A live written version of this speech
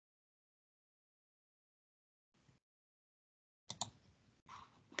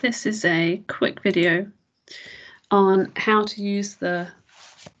This is a quick video on how to use the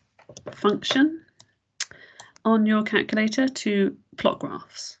function on your calculator to plot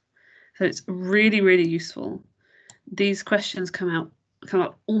graphs. So it's really useful. These questions come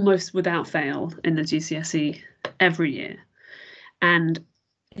up almost without fail in the GCSE every year. And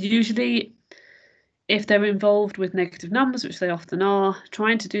usually, if they're involved with negative numbers, which they often are,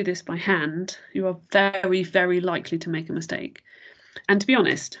 trying to do this by hand, you are very likely to make a mistake. And to be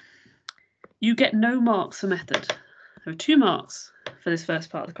honest, you get no marks for method. There are 2 marks for this first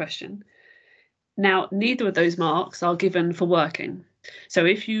part of the question. Now, neither of those marks are given for working. So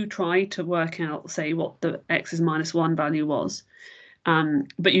if you try to work out, say, what the x is minus 1 value was,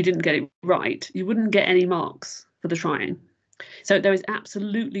 but you didn't get it right, you wouldn't get any marks for the trying. So there is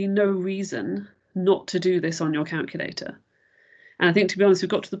absolutely no reason not to do this on your calculator. And I think, to be honest, we've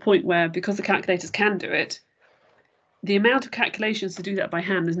got to the point where, because the calculators can do it, the amount of calculations to do that by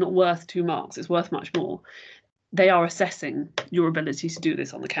hand is not worth 2 marks, it's worth much more. They are assessing your ability to do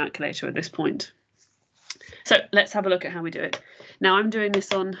this on the calculator at this point. So let's have a look at how we do it. Now, I'm doing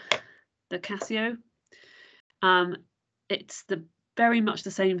this on the Casio. It's very much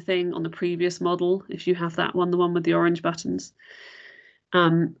the same thing on the previous model, if you have that one, the one with the orange buttons.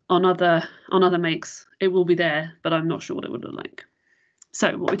 On other makes, it will be there, but I'm not sure what it would look like.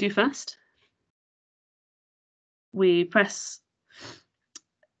 So what we do first, we press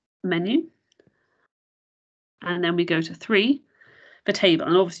menu, and then we go to 3 for table,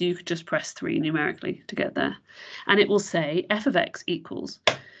 and obviously you could just press 3 numerically to get there, and it will say f of x equals.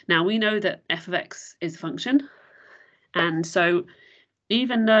 Now we know that f of x is a function, and so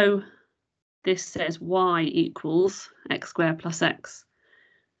even though this says y equals x squared plus x,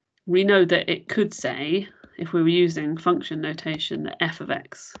 we know that it could say, if we were using function notation, that f of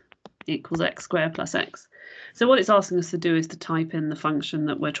x equals x squared plus x. So what it's asking us to do is to type in the function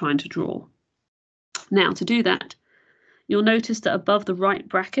that we're trying to draw. Now, to do that, you'll notice that above the right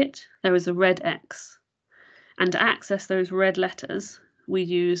bracket there is a red X, and to access those red letters we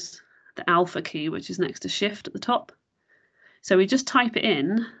use the alpha key, which is next to shift at the top. So we just type it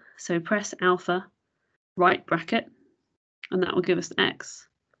in, so press alpha right bracket, and that will give us X,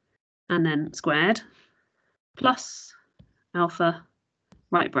 and then squared plus alpha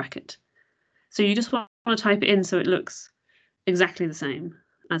right bracket. So you just want to type it in so it looks exactly the same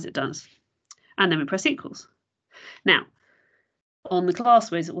as it does, and then we press equals. Now, on the class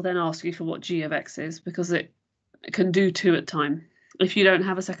quiz, it will then ask you for what g of x is, because it can do 2 at a time. If you don't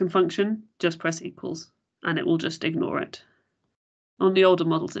have a second function, just press equals, and it will just ignore it. On the older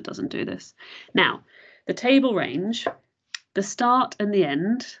models, it doesn't do this. Now, the table range, the start and the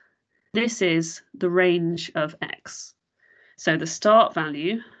end, this is the range of x. So the start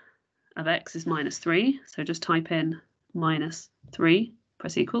value of x is minus 3, so just type in minus 3,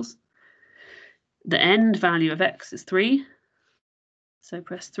 press equals. The end value of x is 3, so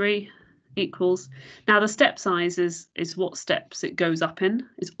press 3 equals. Now the step size is what steps it goes up in.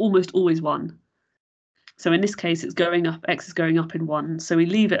 It's almost always 1. So in this case it's going up, x is going up in 1, so we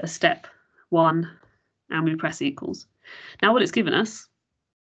leave it a step 1 and we press equals. Now what it's given us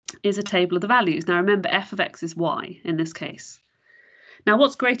is a table of the values. Now remember, f of x is y in this case. Now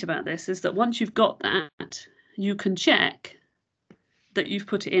what's great about this is that once you've got that, you can check that you've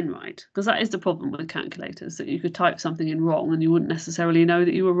put it in right, because that is the problem with calculators, that you could type something in wrong and you wouldn't necessarily know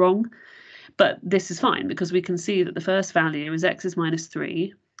that you were wrong. But this is fine, because we can see that the first value is x is minus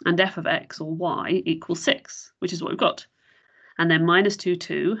 3 and f of x, or y, equals 6, which is what we've got. And then minus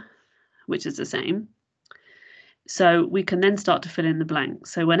 2, which is the same. So we can then start to fill in the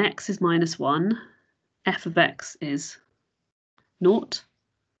blanks. So when x is minus 1, f of x is 0.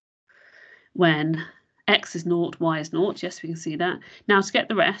 When x is 0, y is 0. Yes, we can see that. Now to get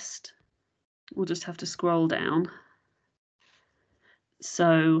the rest, we'll just have to scroll down.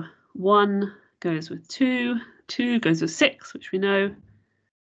 So 1 goes with 2, 2 goes with 6, which we know,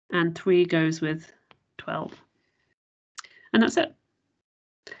 and 3 goes with 12. And that's it.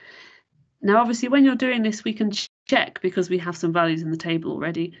 Now, obviously, when you're doing this, we can check, because we have some values in the table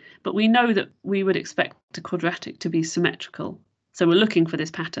already, but we know that we would expect a quadratic to be symmetrical. So we're looking for this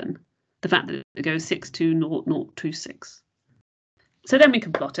pattern, the fact that it goes 6, 2, 0, 0, 2, 6. So then we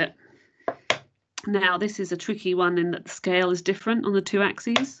can plot it. Now, this is a tricky one in that the scale is different on the 2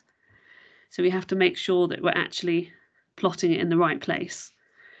 axes. So we have to make sure that we're actually plotting it in the right place.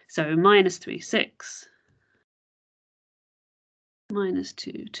 So minus 3, 6. Minus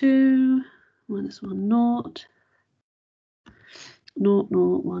 2, 2. Minus 1, 0. 0,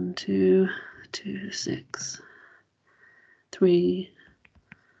 0, 1, 2. 2, 6. 3,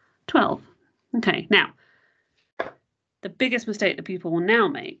 12. Okay, now The biggest mistake that people will now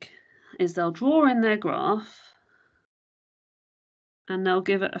make is they'll draw in their graph and they'll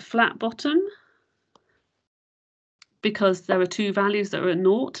give it a flat bottom because there are two values that are at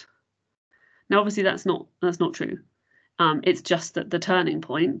naught. Now, obviously, that's not true. It's just that the turning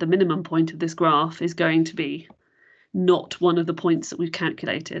point, the minimum point of this graph, is going to be not one of the points that we've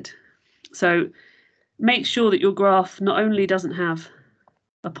calculated. So make sure that your graph not only doesn't have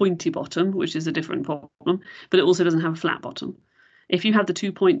a pointy bottom, which is a different problem, but it also doesn't have a flat bottom. If you have the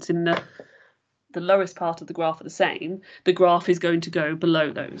 2 points in the lowest part of the graph are the same, the graph is going to go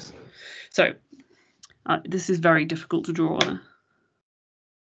below those. So this is very difficult to draw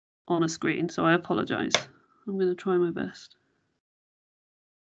on a screen, so I apologise. I'm going to try my best.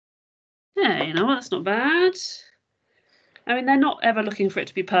 Yeah, you know what, that's not bad. I mean, they're not ever looking for it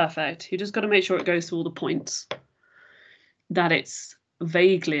to be perfect. You just got to make sure it goes to all the points, that it's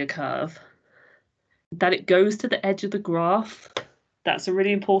vaguely a curve, that it goes to the edge of the graph. That's a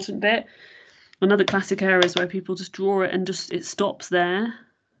really important bit. Another classic error is where people just draw it and just it stops there.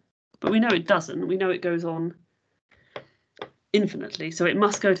 But we know it doesn't. We know it goes on infinitely. So it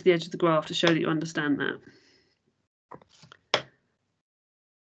must go to the edge of the graph to show that you understand that.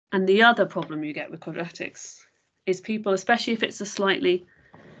 And the other problem you get with quadratics is people, especially if it's a slightly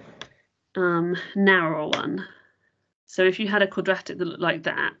narrower one. So if you had a quadratic that looked like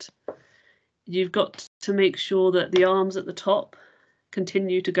that, you've got to make sure that the arms at the top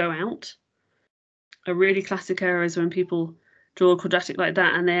continue to go out. A really classic error is when people draw a quadratic like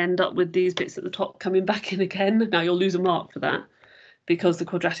that and they end up with these bits at the top coming back in again. Now you'll lose a mark for that because the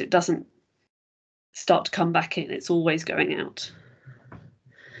quadratic doesn't start to come back in. It's always going out.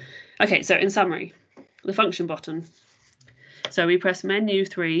 Okay, so in summary, the function bottom. So we press menu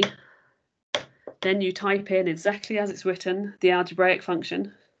 3, then you type in exactly as it's written, the algebraic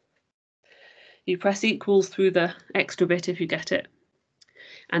function. You press equals through the extra bit if you get it,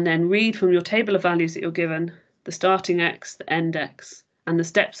 and then read from your table of values that you're given the starting x, the end x, and the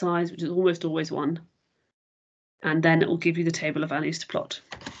step size, which is almost always 1. And then it will give you the table of values to plot.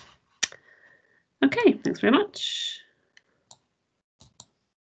 Okay, thanks very much.